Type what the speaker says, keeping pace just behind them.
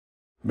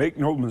Make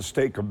no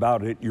mistake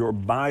about it, your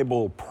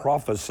Bible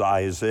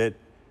prophesies it,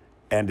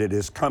 and it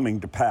is coming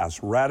to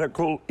pass.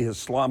 Radical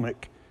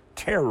Islamic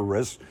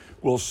terrorists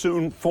will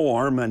soon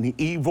form an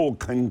evil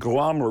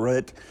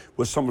conglomerate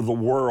with some of the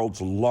world's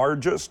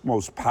largest,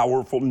 most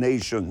powerful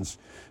nations.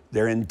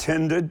 Their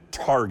intended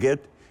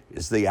target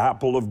is the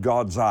apple of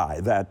God's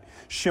eye, that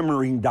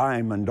shimmering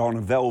diamond on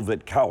a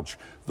velvet couch,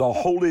 the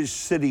holy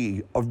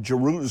city of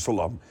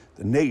Jerusalem,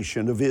 the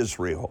nation of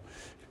Israel.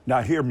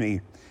 Now hear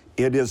me.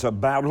 It is a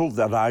battle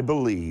that I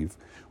believe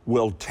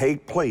will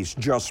take place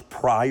just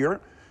prior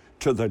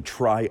to the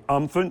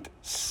triumphant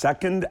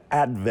second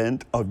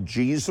advent of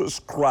Jesus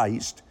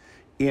Christ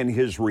in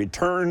his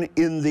return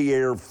in the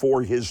air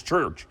for his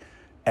church.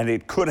 And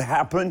it could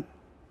happen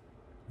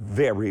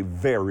very,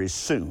 very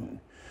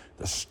soon.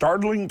 The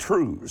startling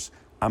truths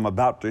I'm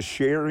about to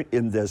share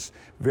in this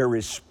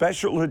very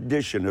special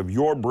edition of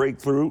Your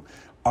Breakthrough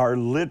are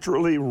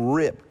literally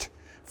ripped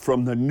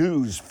from the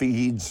news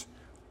feeds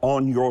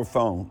on your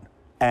phone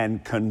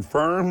and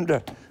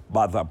confirmed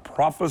by the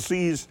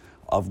prophecies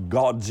of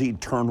God's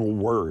eternal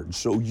word.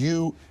 So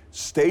you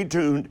stay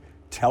tuned,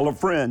 tell a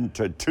friend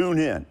to tune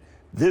in.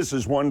 This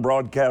is one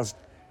broadcast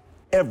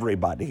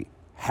everybody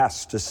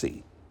has to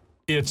see.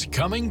 It's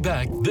coming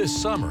back this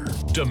summer.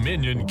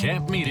 Dominion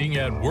Camp Meeting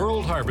at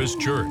World Harvest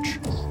Church.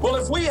 Well,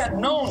 if we had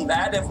known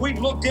that, if we'd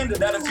looked into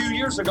that a few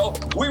years ago,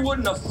 we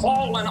wouldn't have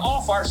fallen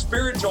off our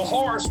spiritual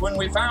horse when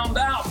we found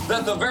out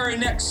that the very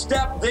next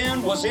step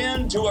then was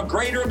into a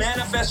greater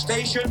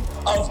manifestation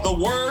of the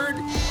Word.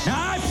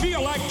 Now, I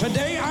feel like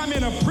today I'm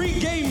in a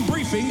pre-game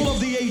briefing of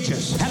the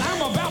ages, and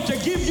I'm about to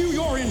give you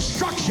your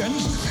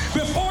instructions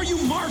before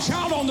you march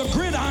out on the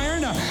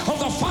gridiron of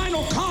the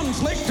final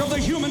conflict of the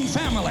human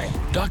family.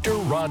 Dr.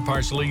 Rod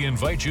Parsley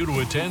invites you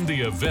to attend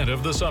the event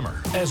of the summer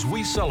as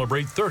we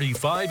celebrate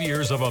 35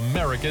 years of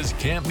America's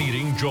Camp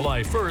Meeting,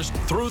 July 1st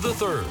through the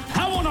 3rd.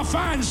 I want to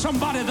find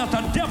somebody that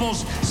the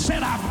devil's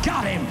said I've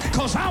got him,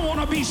 because I want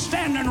to be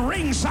standing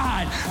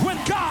ringside when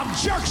God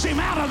jerks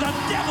him out of the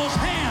devil's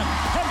hand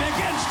and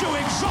begins to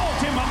exalt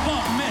him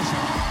above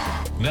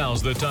measure.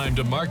 Now's the time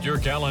to mark your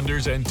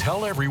calendars and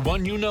tell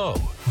everyone you know.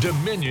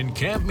 Dominion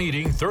Camp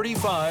Meeting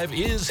 35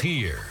 is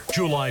here,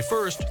 July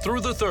 1st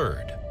through the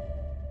 3rd.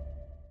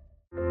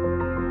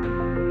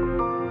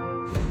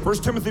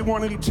 1 Timothy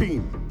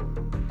 1:18.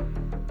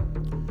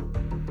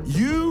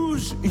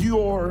 Use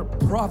your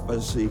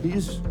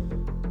prophecies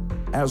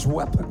as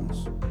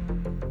weapons.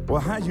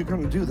 Well, how are you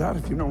going to do that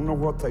if you don't know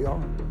what they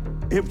are?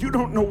 If you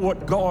don't know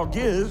what Gog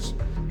is,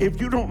 if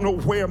you don't know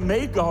where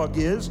Magog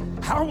is,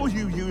 how will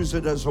you use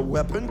it as a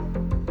weapon?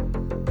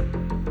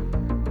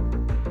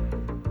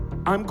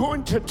 I'm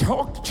going to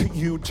talk to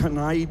you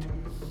tonight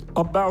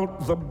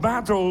about the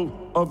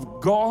battle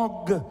of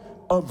Gog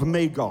of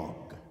Magog.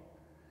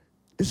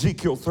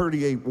 Ezekiel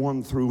 38,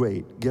 1 through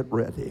 8. Get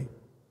ready.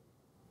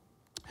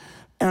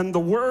 And the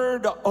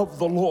word of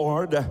the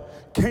Lord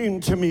came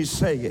to me,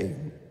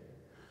 saying,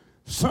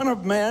 Son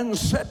of man,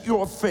 set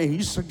your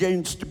face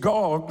against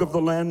Gog of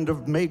the land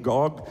of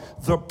Magog,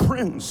 the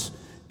prince.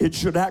 It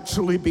should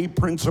actually be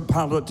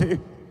principality.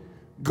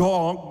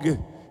 Gog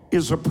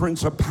is a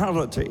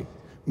principality.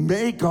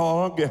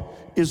 Magog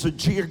is a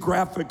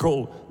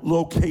geographical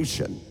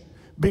location,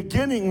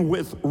 beginning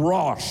with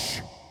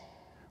Rosh.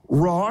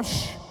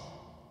 Rosh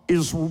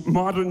is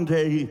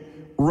modern-day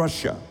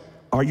Russia.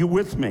 Are you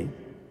with me?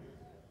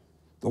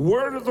 The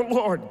word of the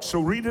Lord, so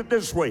read it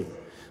this way.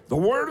 The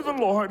word of the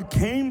Lord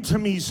came to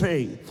me,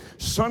 saying,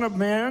 Son of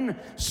man,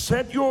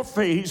 set your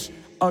face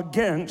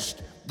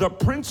against the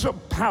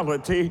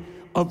principality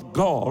of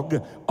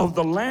Gog, of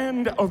the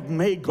land of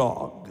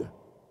Magog,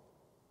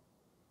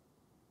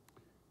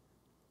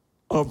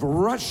 of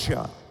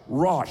Russia,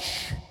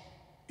 Rosh,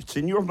 it's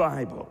in your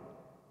Bible,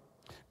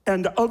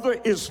 and other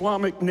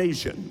Islamic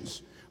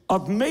nations,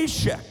 of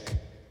Meshech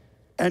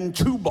and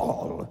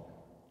Tubal,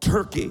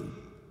 Turkey,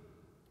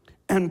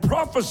 and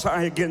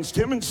prophesy against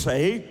him and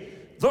say,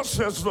 Thus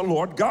says the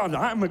Lord God,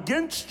 I'm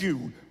against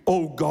you,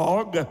 O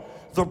Gog,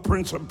 the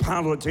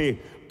principality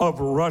of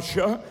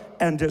Russia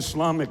and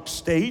Islamic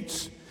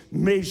states,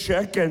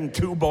 Meshech and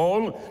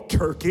Tubal,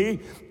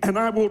 Turkey, and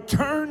I will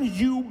turn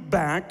you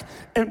back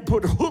and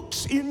put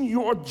hooks in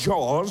your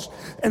jaws,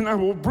 and I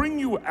will bring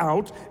you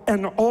out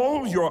and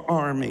all your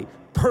army,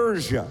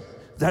 Persia,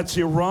 that's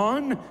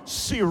Iran,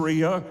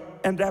 Syria,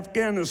 and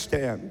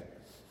Afghanistan.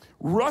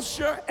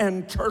 Russia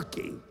and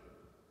Turkey,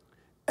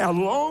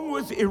 along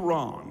with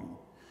Iran,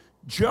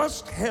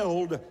 just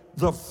held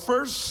the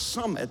first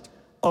summit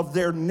of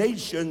their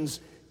nations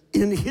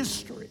in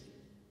history.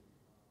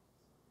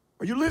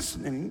 Are you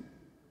listening?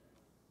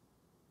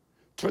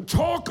 To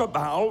talk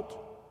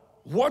about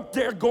what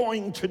they're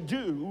going to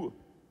do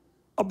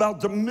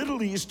about the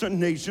Middle Eastern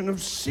nation of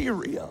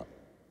Syria.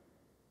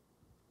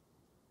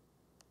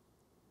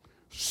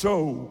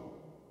 So,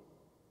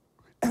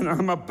 and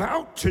I'm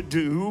about to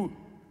do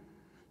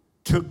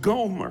to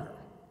Gomer,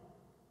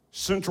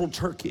 central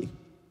Turkey,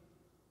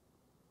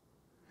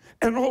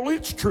 and all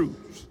its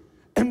troops,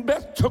 and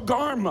Beth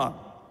Togarmah,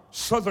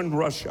 southern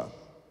Russia,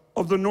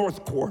 of the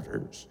North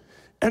Quarters,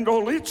 and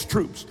all its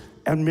troops,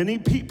 and many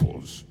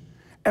peoples.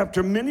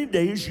 After many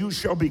days you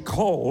shall be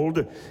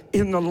called.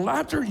 In the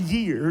latter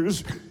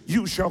years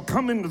you shall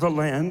come into the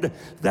land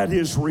that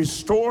is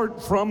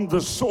restored from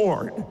the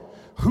sword,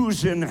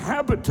 whose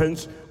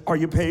inhabitants, are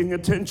you paying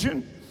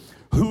attention?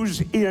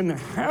 Whose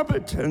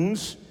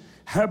inhabitants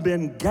have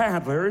been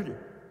gathered.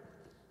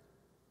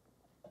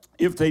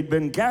 If they'd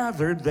been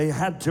gathered, they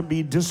had to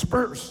be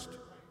dispersed.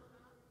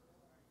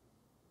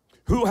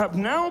 Who have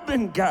now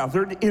been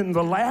gathered in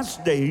the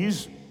last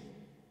days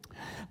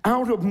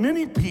out of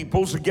many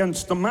peoples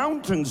against the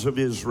mountains of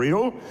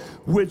Israel,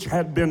 which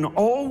had been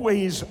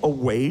always a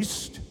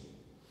waste,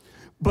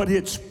 but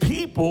its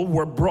people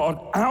were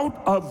brought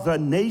out of the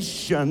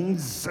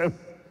nations,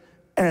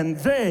 and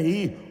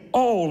they,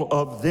 all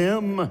of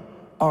them,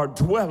 are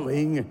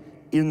dwelling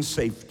in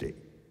safety.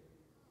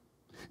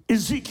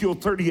 Ezekiel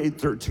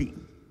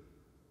 38:13.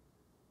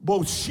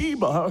 Both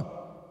Sheba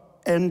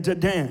and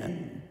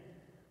Dedan,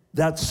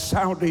 that's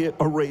Saudi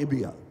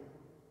Arabia,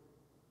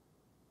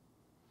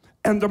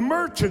 and the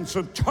merchants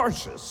of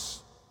Tarshish,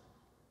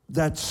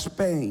 that's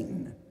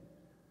Spain.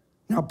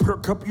 Now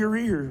perk up your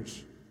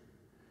ears.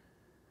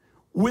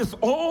 With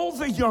all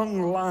the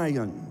young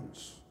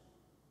lions,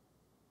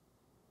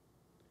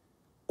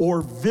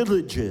 or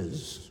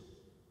villages,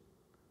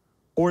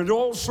 or it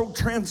also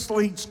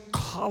translates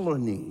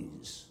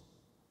colonies.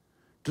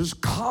 Does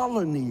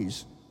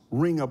colonies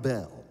ring a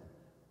bell?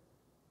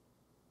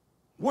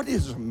 What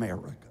is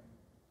America?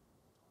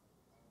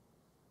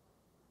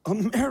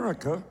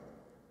 America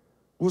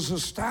was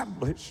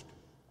established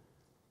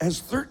as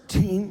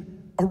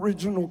 13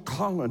 original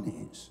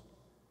colonies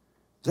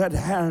that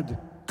had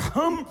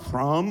come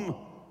from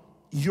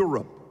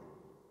Europe.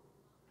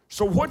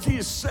 So what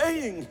he's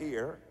saying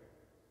here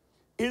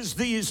is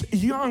these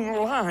young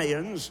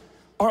lions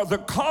are the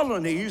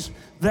colonies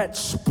that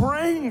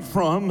sprang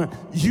from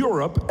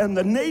Europe and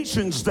the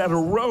nations that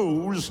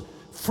arose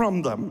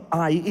from them,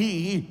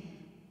 i.e.,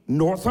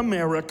 North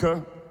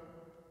America,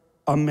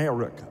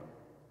 America.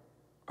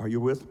 Are you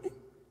with me?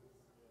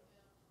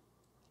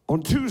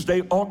 On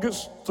Tuesday,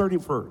 August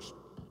 31st,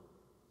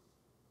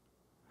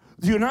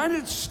 the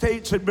United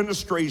States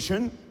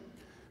administration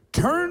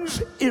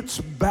turns its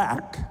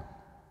back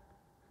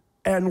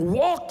and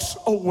walks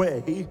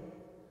away,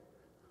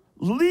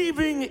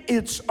 leaving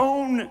its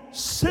own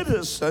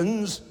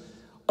citizens,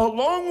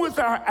 along with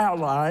our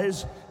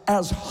allies,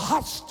 as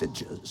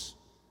hostages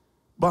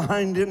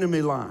behind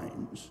enemy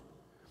lines,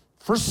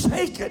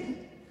 forsaken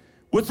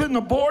within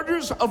the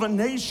borders of a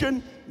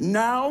nation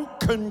now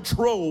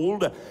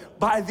controlled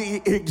by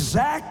the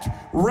exact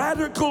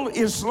radical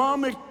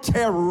Islamic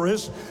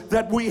terrorists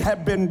that we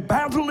have been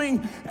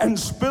battling and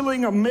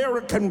spilling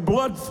American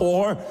blood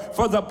for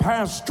the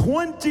past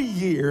 20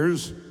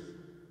 years.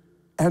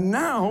 And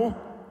now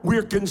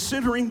we're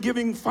considering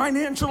giving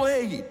financial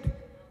aid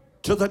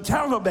to the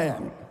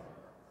Taliban,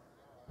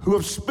 who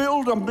have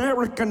spilled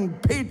American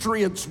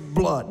patriots'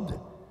 blood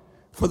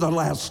for the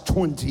last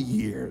 20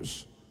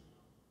 years.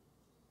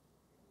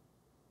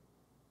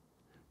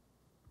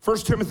 1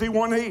 Timothy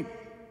 1:8.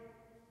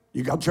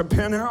 You got your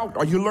pen out?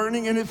 Are you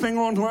learning anything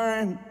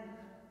online?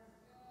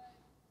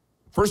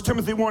 1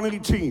 Timothy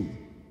 1:18.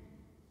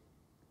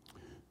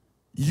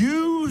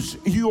 Use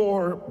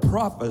your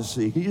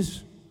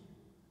prophecies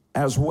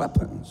as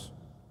weapons.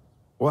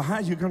 Well, how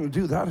are you going to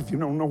do that if you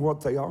don't know what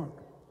they are?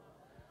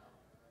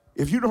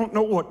 If you don't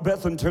know what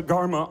Beth and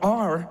Togarmah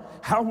are,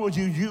 how will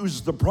you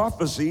use the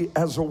prophecy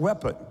as a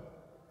weapon?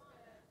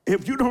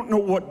 If you don't know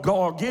what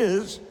Gog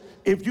is,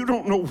 if you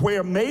don't know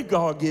where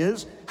Magog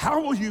is,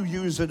 how will you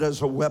use it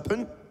as a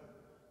weapon?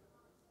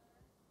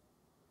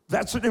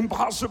 That's an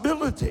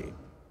impossibility.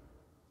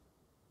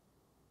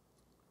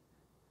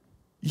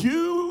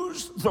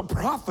 Use the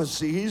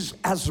prophecies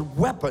as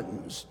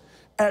weapons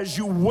as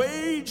you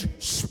wage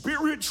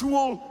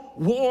spiritual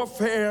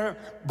warfare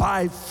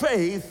by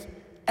faith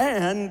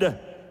and,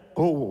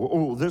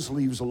 this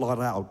leaves a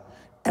lot out,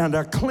 and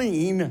a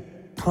clean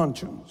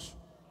conscience.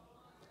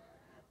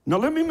 Now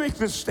let me make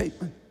this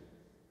statement.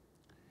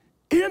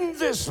 In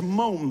this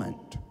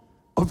moment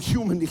of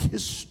human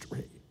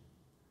history,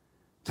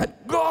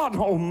 that God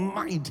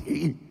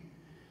Almighty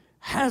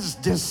has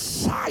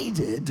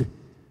decided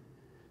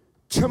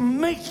to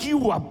make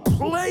you a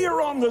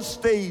player on the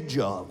stage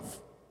of.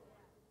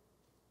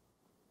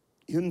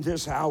 In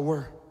this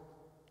hour,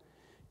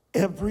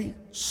 every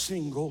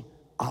single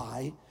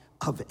eye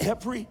of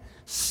every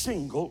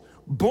single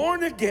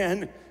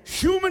born-again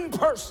human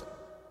person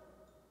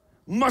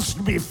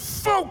must be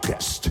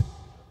focused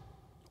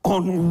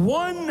on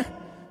one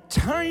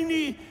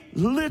tiny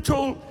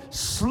little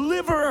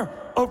sliver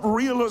of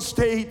real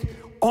estate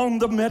on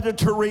the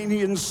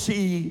Mediterranean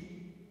Sea,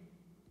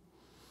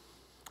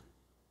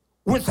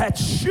 with that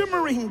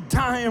shimmering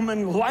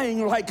diamond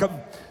lying like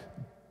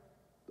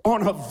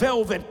on a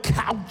velvet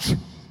couch,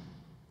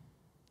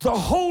 the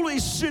holy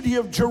city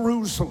of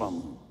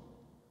Jerusalem.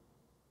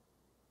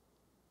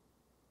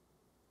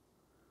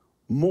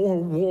 More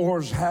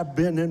wars have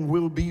been and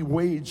will be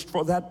waged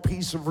for that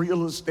piece of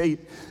real estate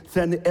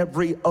than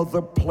every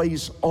other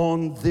place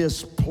on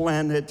this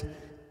planet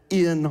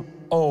in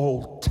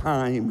all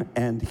time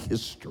and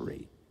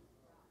history.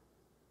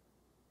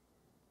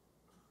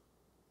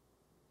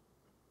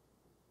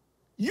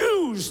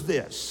 Use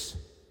this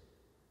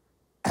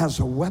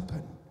as a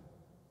weapon.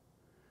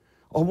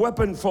 A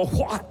weapon for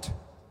what?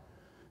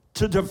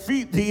 To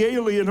defeat the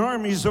alien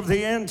armies of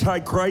the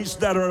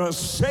Antichrist that are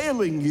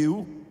assailing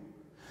you,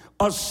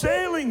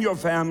 assailing your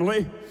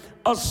family,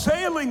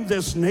 assailing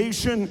this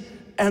nation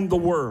and the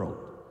world.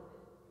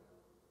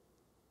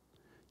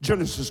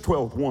 Genesis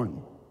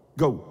 12:1.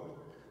 Go.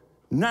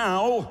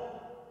 Now,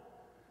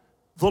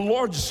 the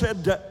Lord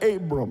said to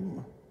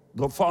Abram,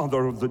 the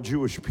father of the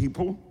Jewish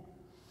people,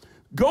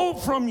 go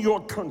from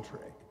your country,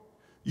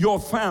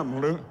 your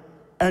family,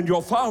 and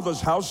your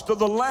father's house to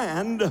the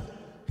land.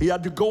 He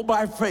had to go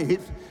by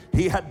faith.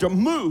 He had to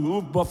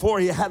move before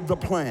he had the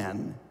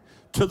plan,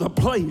 to the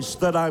place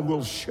that I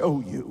will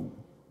show you.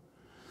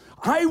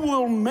 I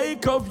will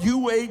make of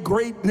you a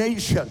great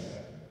nation.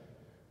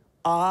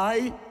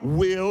 I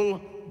will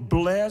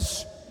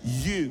bless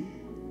you.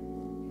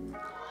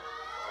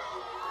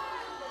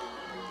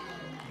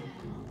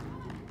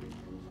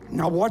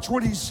 Now watch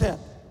what he said.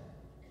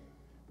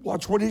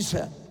 Watch what he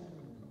said.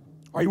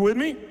 Are you with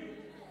me?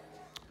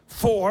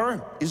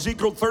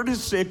 Ezekiel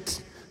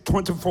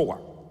 36:24.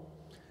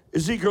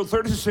 Ezekiel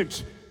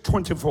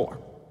 36:24.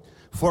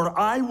 For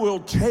I will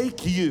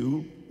take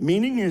you,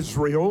 meaning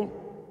Israel,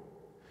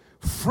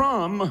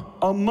 from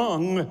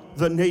among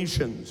the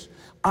nations.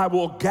 I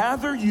will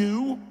gather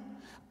you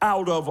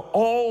out of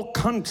all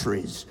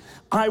countries.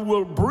 I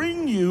will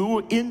bring you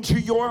into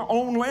your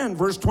own land.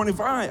 Verse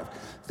 25.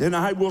 Then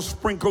I will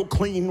sprinkle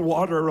clean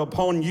water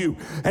upon you,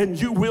 and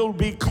you will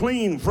be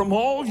clean from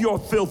all your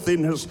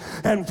filthiness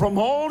and from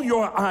all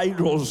your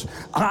idols.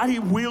 I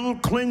will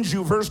cleanse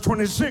you. Verse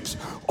 26.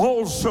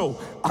 Also,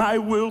 I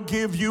will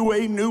give you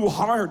a new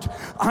heart.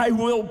 I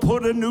will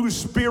put a new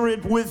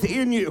spirit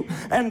within you,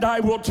 and I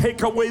will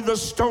take away the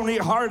stony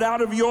heart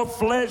out of your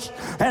flesh,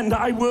 and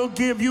I will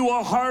give you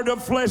a heart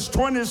of flesh.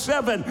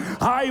 27.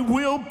 I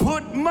will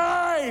put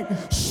my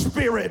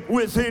spirit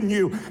within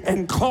you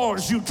and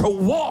cause you to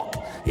walk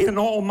in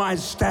all my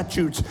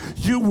statutes.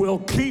 You will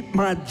keep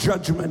my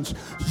judgments.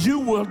 You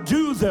will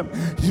do them.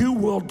 You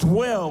will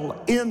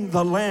dwell in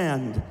the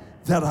land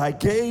that I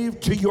gave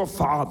to your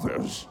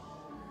fathers,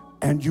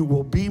 and you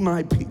will be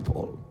my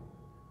people,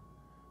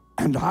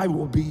 and I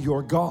will be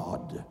your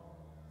God.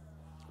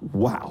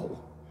 Wow.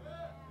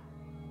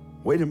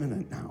 Wait a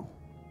minute now.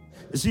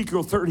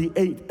 Ezekiel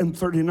 38 and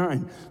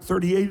 39.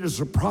 38 is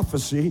a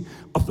prophecy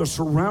of the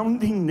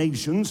surrounding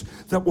nations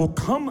that will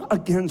come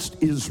against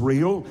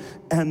Israel,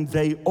 and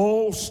they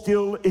all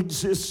still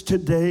exist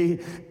today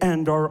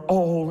and are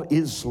all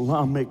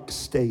Islamic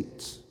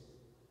states.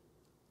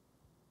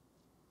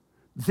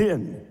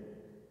 Then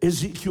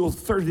Ezekiel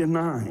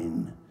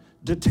 39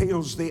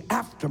 details the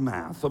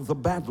aftermath of the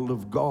battle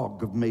of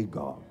Gog of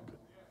Magog.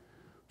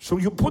 So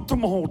you put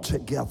them all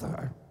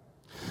together.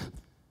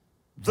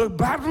 The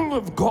battle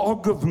of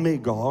Gog of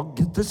Magog,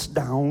 get this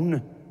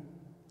down,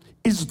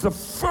 is the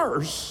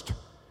first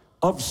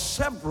of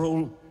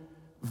several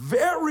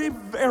very,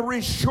 very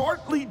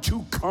shortly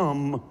to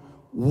come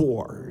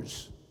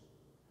wars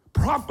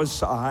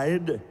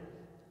prophesied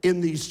in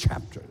these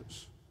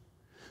chapters.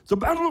 The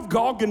battle of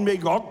Gog and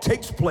Magog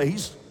takes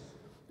place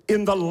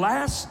in the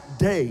last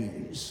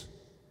days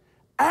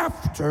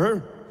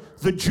after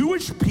the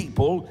Jewish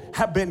people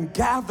have been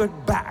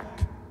gathered back.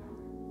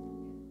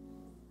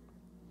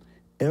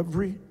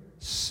 Every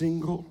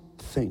single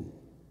thing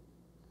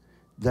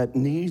that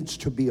needs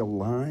to be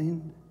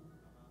aligned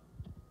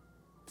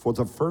for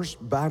the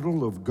first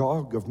battle of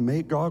Gog of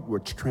Magog,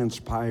 which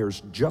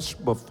transpires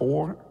just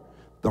before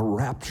the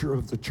rapture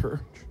of the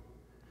church,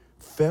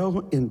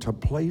 fell into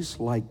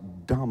place like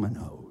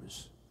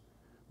dominoes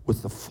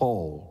with the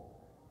fall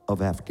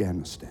of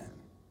Afghanistan.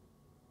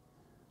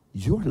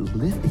 You're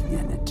living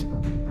in it.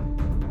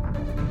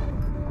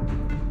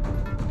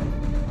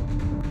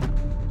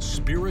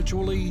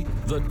 Spiritually,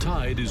 the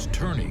tide is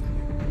turning,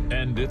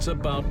 and it's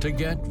about to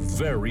get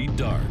very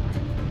dark.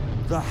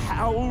 The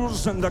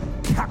howls and the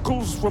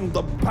cackles from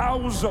the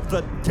bowels of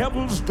the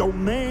devil's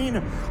domain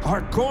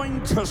are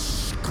going to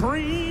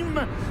scream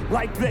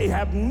like they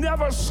have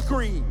never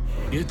screamed.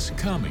 It's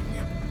coming.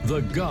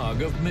 The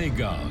Gog of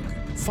Magog.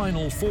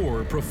 Final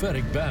 4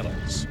 prophetic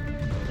battles.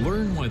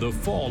 Learn why the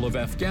fall of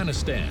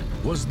Afghanistan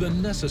was the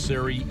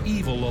necessary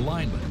evil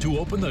alignment to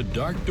open the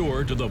dark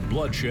door to the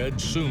bloodshed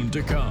soon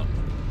to come.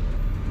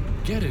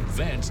 Get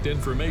advanced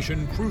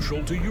information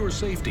crucial to your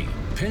safety.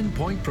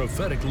 Pinpoint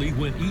prophetically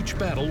when each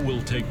battle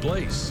will take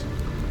place.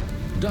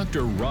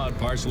 Dr. Rod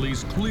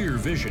Parsley's clear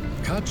vision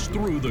cuts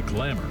through the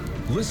clamor.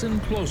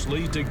 Listen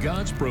closely to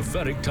God's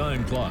prophetic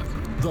time clock.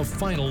 The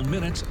final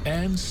minutes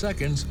and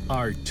seconds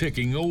are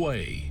ticking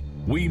away.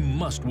 We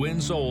must win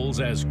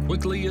souls as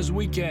quickly as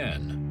we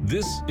can.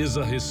 This is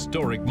a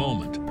historic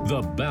moment.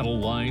 The battle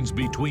lines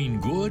between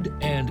good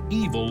and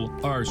evil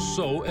are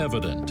so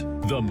evident.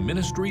 The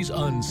ministry's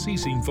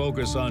unceasing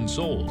focus on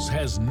souls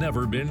has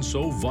never been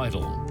so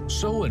vital.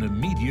 Sow an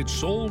immediate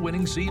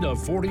soul-winning seed of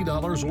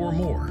 $40 or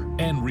more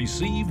and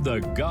receive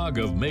the Gog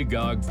of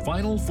Magog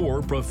Final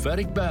 4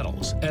 Prophetic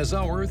Battles as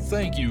our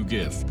thank you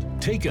gift.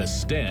 Take a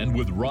stand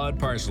with Rod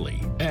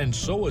Parsley and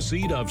sow a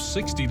seed of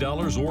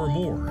 $60 or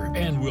more,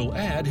 and we'll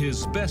add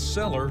his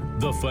bestseller,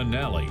 The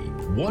Finale: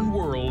 One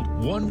World,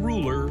 One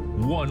Ruler,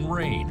 One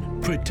Reign.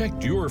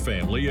 Protect your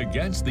family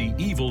against the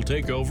evil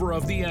takeover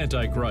of the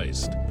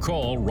Antichrist.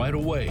 Call right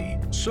away.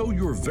 Sow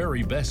your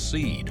very best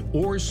seed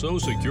or sow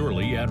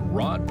securely at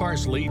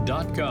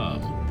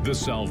rodparsley.com. The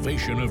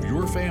salvation of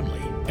your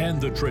family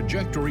and the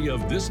trajectory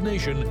of this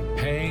nation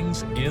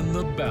hangs in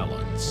the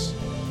balance.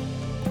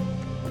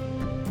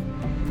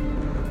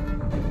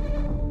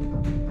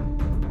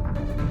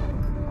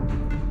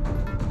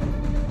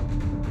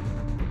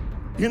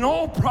 In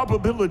all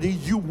probability,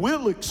 you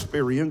will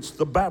experience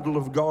the battle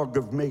of Gog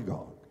of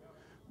Magog,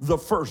 the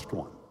first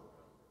one,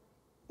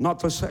 not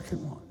the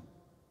second one.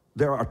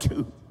 There are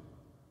two.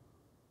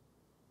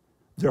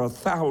 They're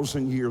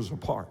 1,000 years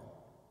apart.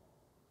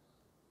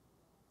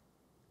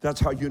 That's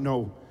how you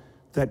know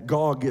that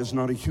Gog is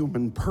not a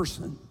human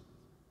person.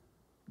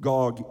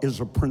 Gog is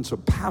a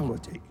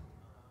principality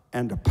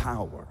and a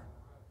power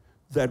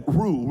that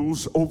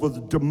rules over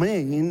the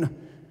domain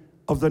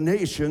of the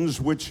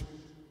nations which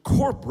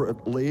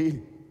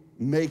corporately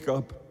make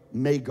up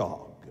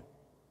Magog.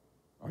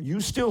 Are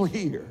you still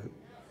here?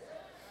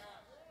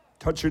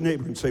 Touch your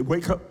neighbor and say,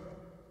 wake up.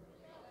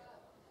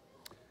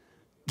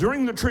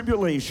 During the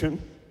tribulation,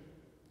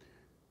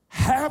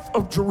 half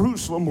of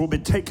Jerusalem will be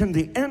taken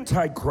by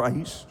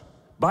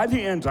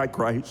the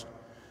Antichrist.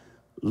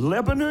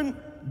 Lebanon,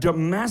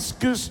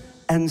 Damascus,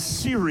 and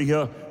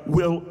Syria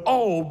will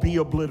all be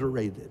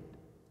obliterated.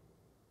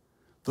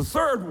 The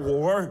third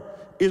war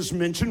is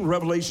mentioned,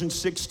 Revelation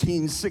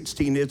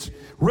 16:16. It's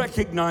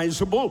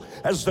recognizable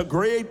as the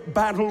great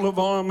battle of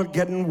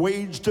Armageddon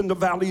waged in the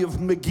valley of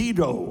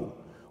Megiddo,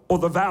 or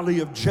the valley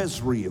of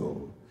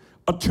Jezreel,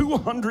 a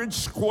 200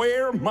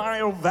 square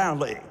mile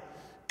valley.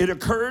 It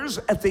occurs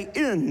at the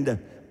end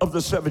of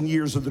the 7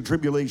 years of the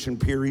tribulation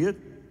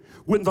period,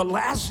 when the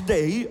last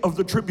day of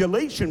the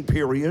tribulation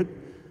period,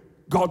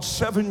 God's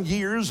 7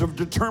 years of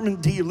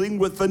determined dealing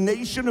with the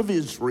nation of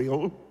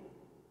Israel.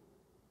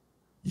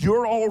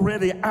 You're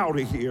already out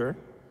of here.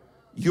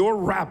 You're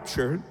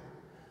raptured.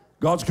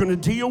 God's going to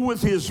deal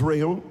with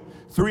Israel.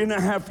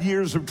 3.5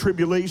 years of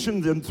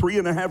tribulation, then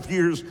 3.5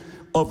 years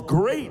of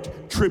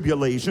great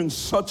tribulation,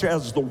 such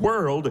as the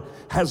world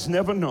has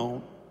never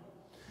known.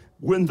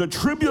 When the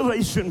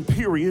tribulation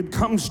period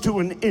comes to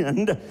an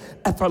end,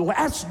 at the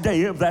last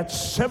day of that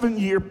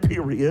 7-year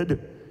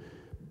period,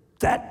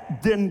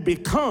 that then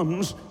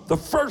becomes the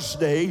first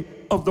day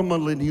of the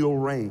millennial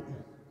reign.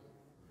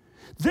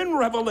 Then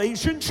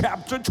Revelation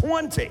chapter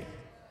 20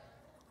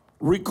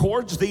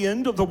 records the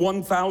end of the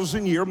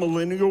 1,000-year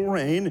millennial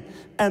reign,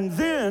 and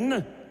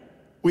then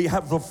we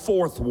have the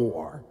fourth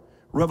war.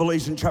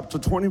 Revelation chapter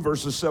 20,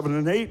 verses 7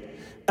 and 8.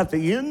 At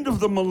the end of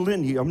the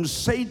millennium,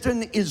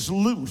 Satan is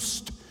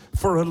loosed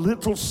for a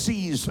little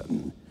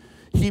season.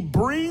 He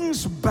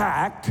brings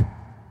back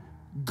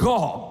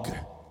Gog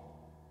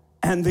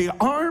and the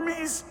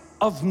armies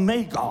of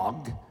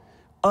Magog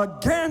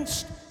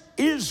against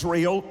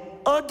Israel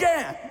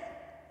again.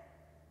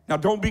 Now,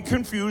 don't be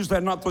confused,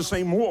 they're not the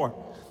same war.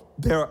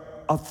 They're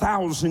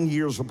 1,000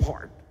 years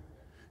apart.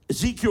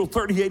 Ezekiel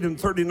 38 and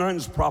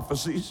 39's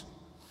prophecies,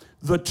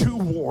 the two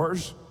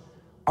wars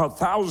are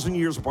 1,000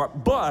 years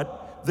apart,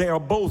 but they are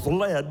both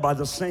led by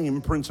the same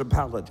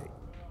principality.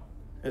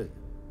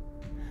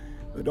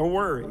 But don't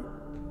worry,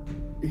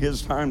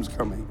 his time's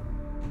coming.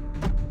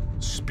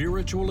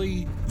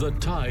 Spiritually, the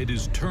tide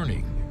is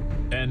turning,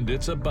 and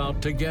it's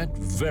about to get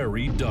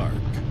very dark.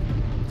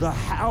 The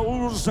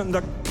howls and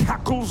the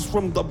cackles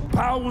from the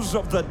bowels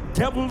of the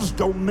devil's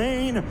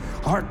domain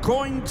are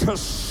going to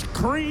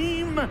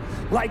scream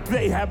like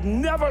they have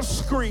never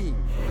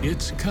screamed.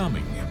 It's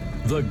coming.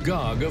 The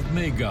Gog of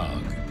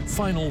Magog.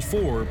 Final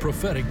 4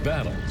 prophetic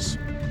battles.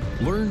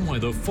 Learn why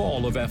the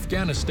fall of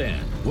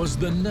Afghanistan was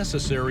the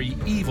necessary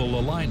evil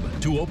alignment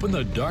to open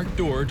the dark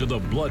door to the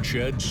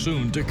bloodshed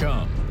soon to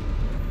come.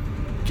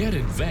 Get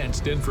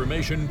advanced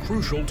information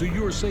crucial to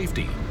your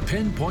safety.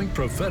 Pinpoint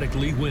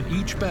prophetically when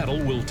each battle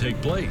will take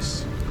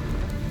place.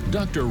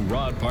 Dr.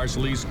 Rod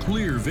Parsley's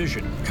clear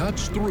vision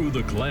cuts through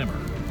the clamor.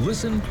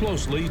 Listen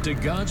closely to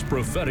God's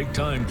prophetic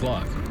time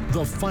clock.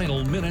 The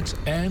final minutes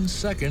and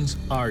seconds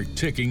are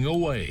ticking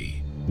away.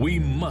 We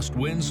must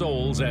win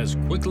souls as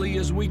quickly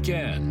as we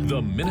can.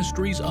 The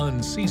ministry's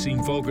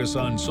unceasing focus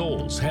on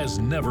souls has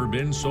never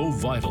been so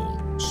vital.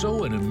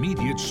 Sow an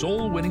immediate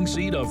soul-winning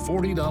seed of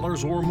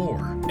 $40 or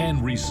more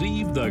and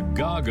receive the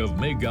Gog of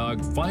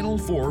Magog Final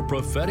 4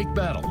 prophetic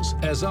battles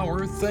as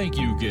our thank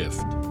you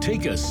gift.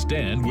 Take a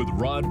stand with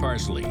Rod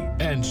Parsley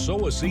and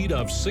sow a seed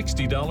of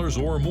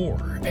 $60 or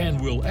more,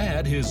 and we'll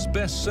add his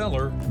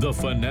bestseller, The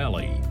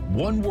Finale: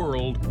 One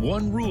world,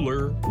 one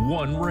ruler,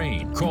 one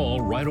reign.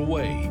 Call right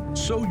away.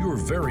 Sow your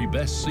very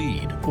best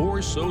seed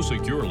or sow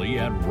securely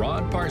at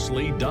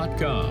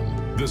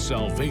rodparsley.com. The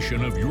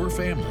salvation of your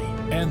family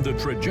and the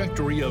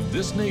trajectory of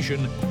this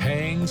nation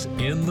hangs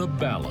in the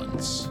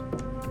balance.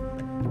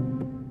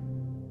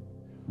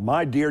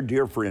 My dear,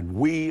 dear friend,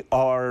 we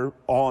are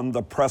on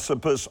the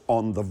precipice,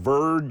 on the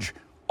verge,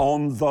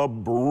 on the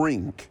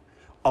brink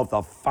of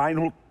the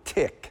final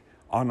tick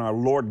on our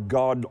Lord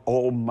God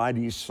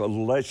Almighty's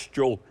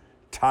celestial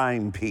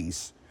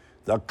timepiece.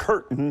 The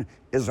curtain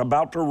is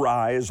about to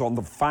rise on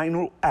the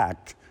final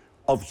act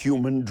of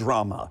human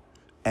drama.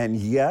 And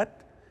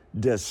yet,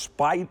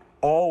 despite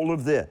all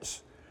of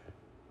this,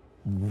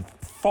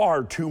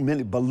 far too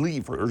many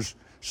believers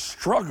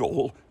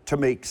struggle to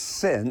make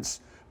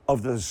sense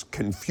of this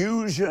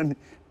confusion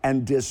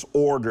and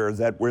disorder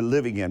that we're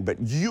living in. But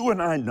you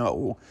and I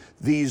know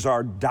these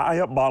are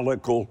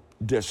diabolical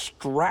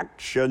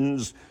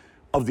distractions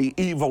of the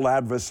evil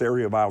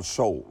adversary of our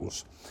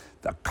souls.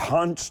 The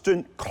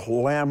constant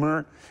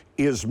clamor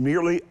is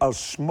merely a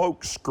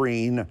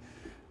smokescreen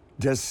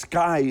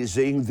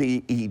disguising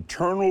the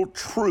eternal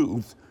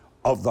truth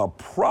of the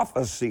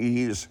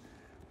prophecies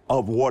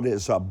of what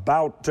is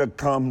about to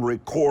come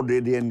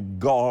recorded in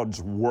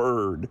God's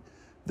Word.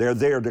 They're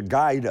there to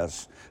guide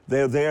us.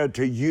 They're there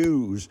to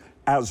use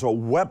as a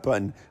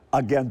weapon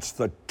against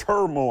the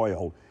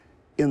turmoil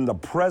in the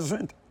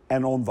present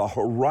and on the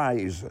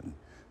horizon.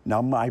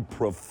 Now, my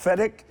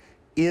prophetic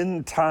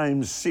end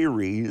time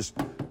series,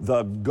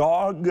 The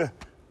Gog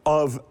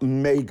of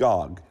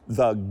Magog,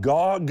 The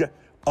Gog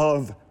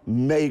of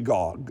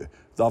Magog,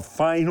 the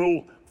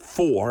final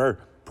 4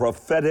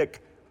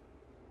 prophetic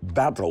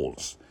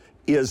battles,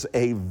 is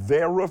a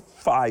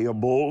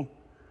verifiable,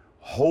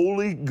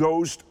 Holy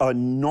Ghost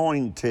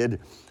anointed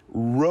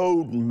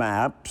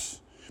roadmaps.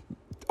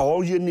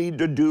 All you need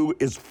to do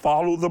is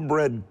follow the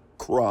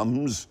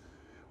breadcrumbs,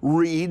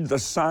 read the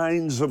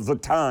signs of the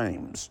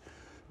times.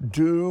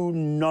 Do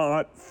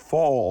not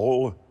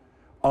fall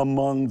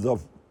among the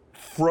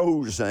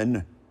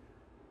frozen,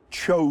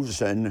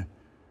 chosen,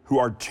 who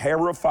are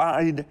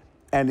terrified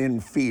and in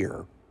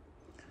fear.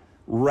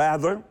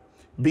 Rather,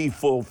 be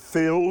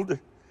fulfilled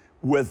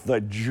with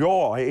the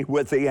joy,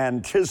 with the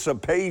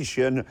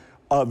anticipation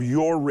of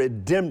your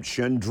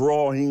redemption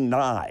drawing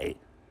nigh.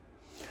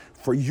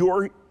 For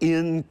your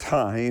end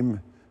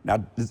time,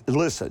 now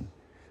listen,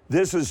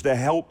 this is to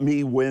help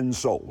me win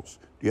souls.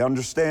 Do you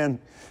understand?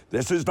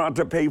 This is not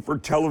to pay for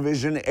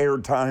television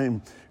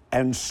airtime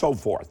and so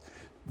forth.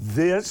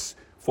 This,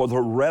 for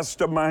the rest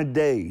of my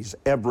days,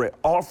 every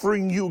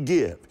offering you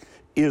give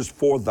is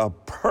for the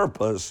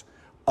purpose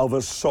of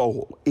a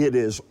soul. It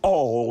is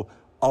all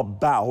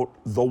about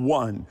the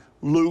one.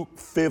 Luke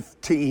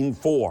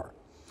 15:4.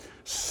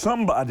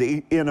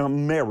 Somebody in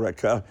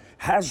America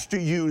has to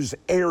use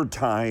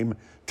airtime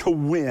to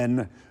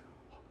win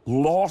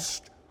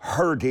lost,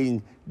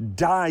 hurting,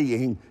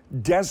 dying,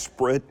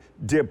 desperate,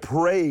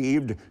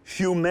 depraved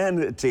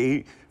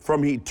humanity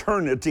from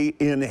eternity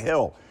in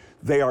hell.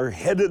 They are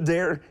headed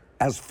there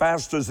as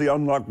fast as the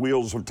unlocked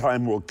wheels of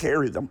time will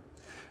carry them.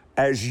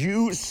 As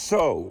you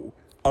sow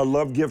a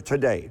love gift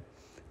today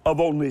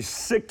of only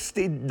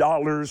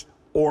 $60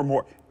 or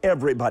more,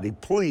 everybody,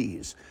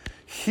 please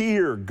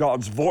hear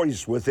God's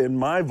voice within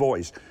my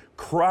voice,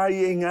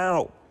 crying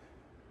out,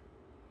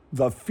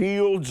 the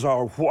fields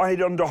are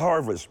white unto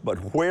harvest, but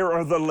where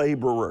are the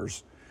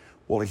laborers?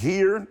 Well,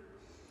 here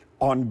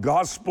on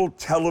gospel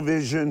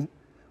television,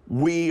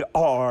 we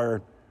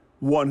are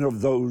one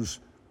of those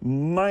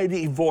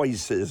mighty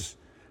voices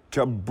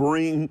to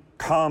bring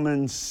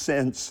common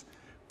sense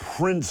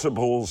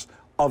principles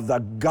of the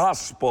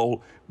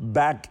gospel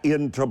back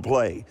into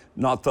play,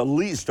 not the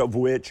least of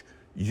which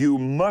you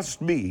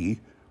must be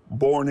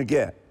born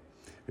again.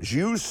 As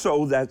you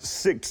sow that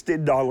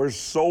 $60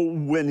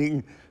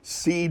 soul-winning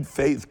seed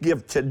faith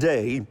gift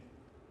today,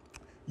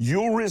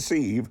 you'll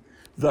receive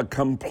the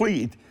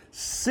complete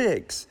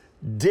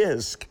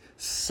 6-disc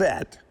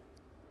set.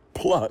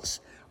 Plus,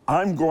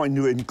 I'm going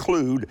to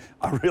include,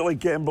 I really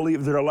can't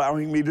believe they're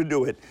allowing me to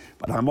do it,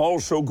 but I'm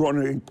also going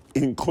to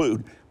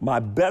include my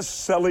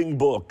best-selling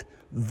book,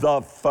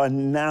 The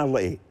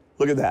Finale.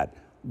 Look at that.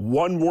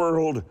 One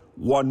world,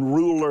 one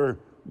ruler,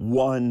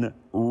 one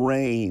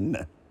reign.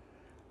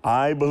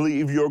 I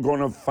believe you're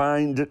going to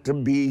find it to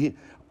be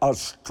a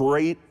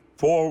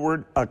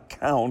straightforward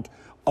account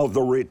of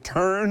the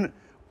return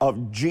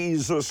of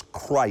Jesus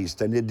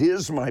Christ. And it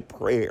is my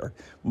prayer,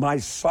 my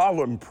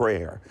solemn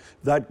prayer,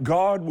 that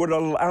God would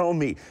allow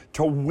me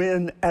to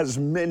win as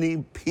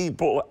many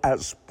people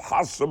as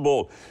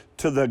possible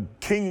to the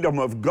kingdom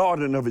of God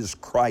and of His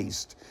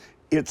Christ.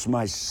 It's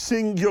my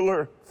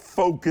singular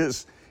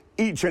focus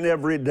each and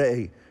every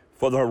day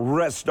for the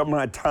rest of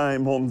my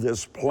time on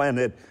this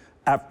planet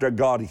after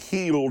God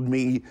healed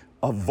me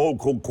of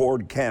vocal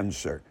cord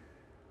cancer.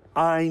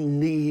 I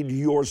need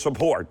your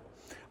support.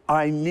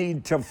 I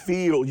need to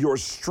feel your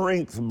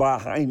strength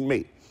behind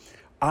me.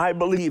 I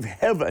believe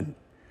heaven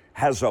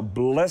has a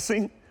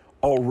blessing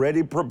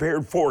already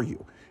prepared for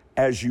you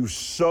as you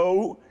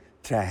sow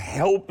to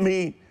help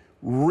me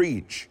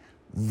reach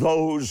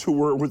those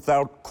who are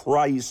without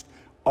Christ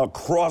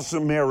across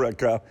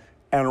America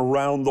and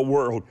around the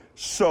world.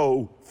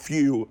 So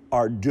few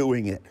are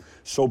doing it.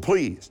 So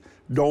please,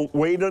 don't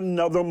wait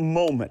another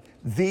moment.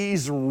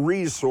 These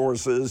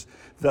resources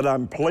that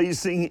I'm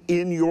placing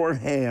in your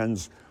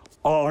hands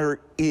are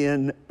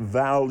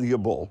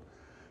invaluable.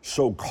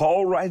 So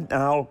call right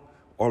now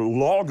or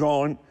log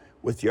on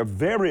with your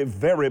very,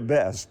 very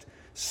best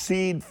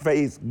seed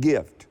faith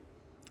gift.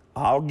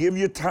 I'll give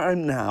you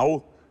time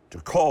now to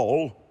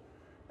call,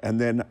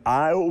 and then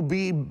I'll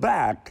be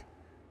back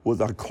with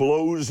a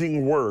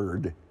closing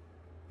word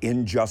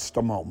in just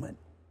a moment.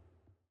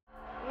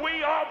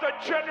 We are the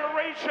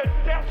generation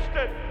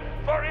destined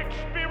for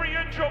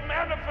experiential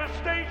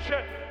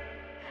manifestation.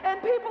 And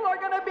people are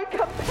going to be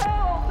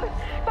compelled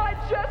by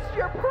just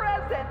your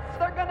presence.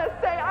 They're going to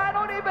say, I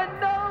don't even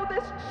know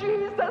this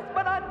Jesus,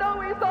 but I know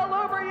he's all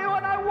over you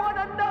and I want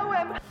to know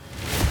him.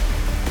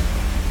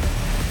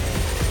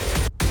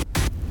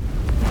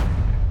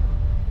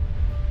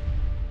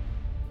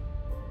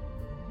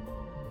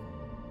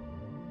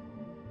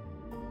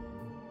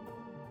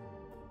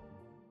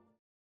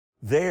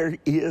 There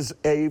is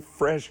a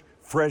fresh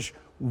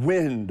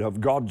wind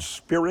of God's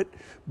Spirit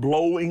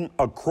blowing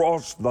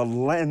across the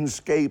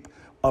landscape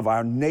of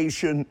our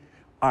nation,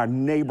 our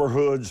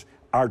neighborhoods,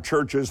 our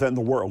churches, and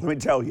the world. Let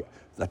me tell you,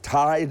 the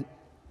tide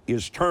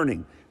is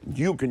turning.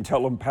 You can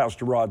tell them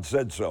Pastor Rod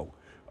said so.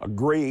 A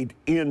great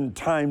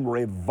end-time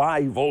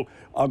revival,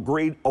 a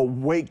great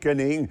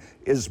awakening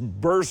is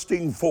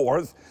bursting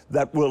forth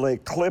that will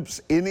eclipse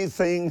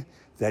anything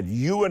that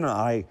you and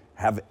I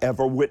have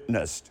ever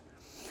witnessed.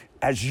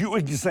 As you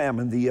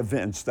examine the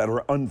events that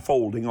are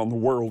unfolding on the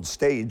world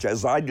stage,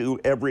 as I do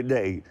every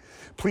day,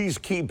 please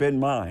keep in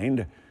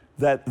mind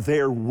that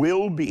there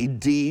will be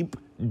deep,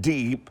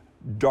 deep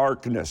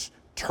darkness,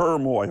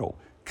 turmoil,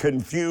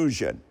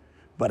 confusion.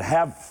 But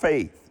have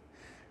faith,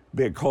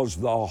 because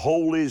the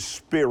Holy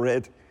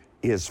Spirit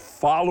is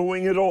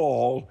following it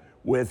all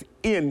with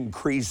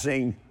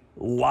increasing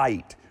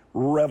light,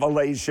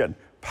 revelation,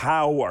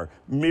 power,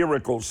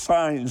 miracles,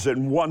 signs,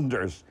 and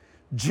wonders.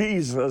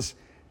 Jesus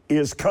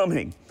is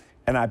coming,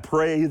 and I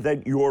pray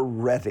that you're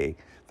ready,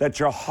 that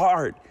your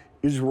heart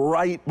is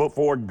right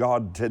before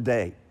God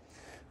today.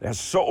 There's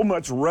so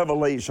much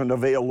revelation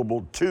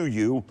available to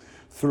you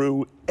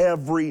through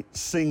every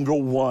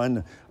single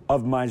one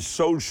of my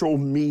social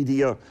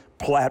media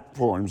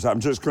platforms. I'm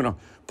just going to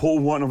pull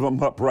one of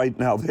them up right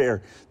now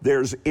there.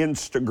 There's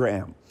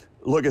Instagram.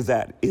 Look at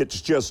that. It's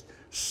just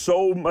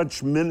so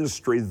much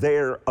ministry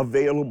there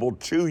available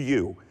to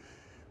you.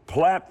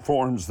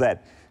 Platforms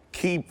that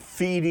keep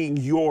feeding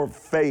your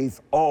faith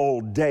all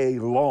day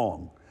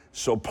long.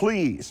 So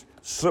please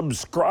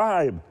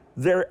subscribe.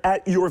 They're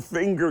at your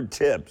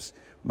fingertips.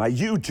 My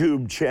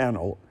YouTube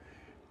channel,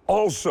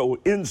 also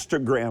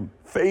Instagram,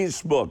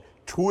 Facebook,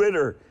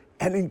 Twitter,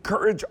 and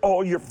encourage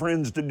all your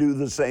friends to do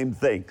the same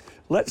thing.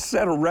 Let's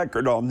set a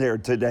record on there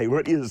today.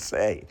 What do you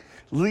say?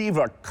 Leave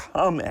a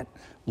comment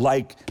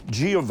like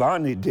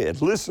Giovanni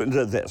did. Listen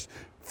to this.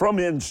 From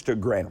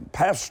Instagram,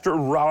 Pastor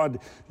Rod,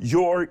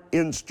 your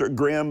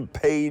Instagram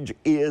page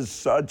is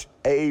such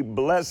a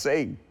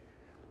blessing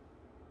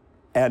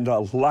and a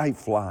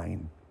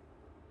lifeline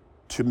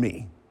to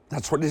me.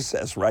 That's what it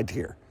says right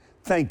here.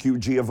 Thank you,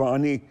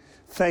 Giovanni.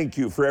 Thank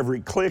you for every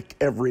click,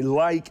 every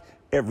like,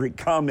 every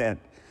comment.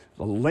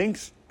 The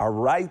links are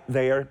right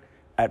there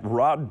at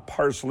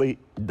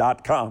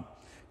rodparsley.com.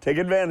 Take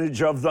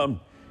advantage of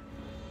them.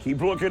 Keep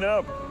looking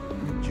up.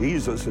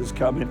 Jesus is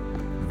coming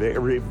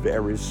very,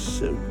 very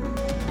soon.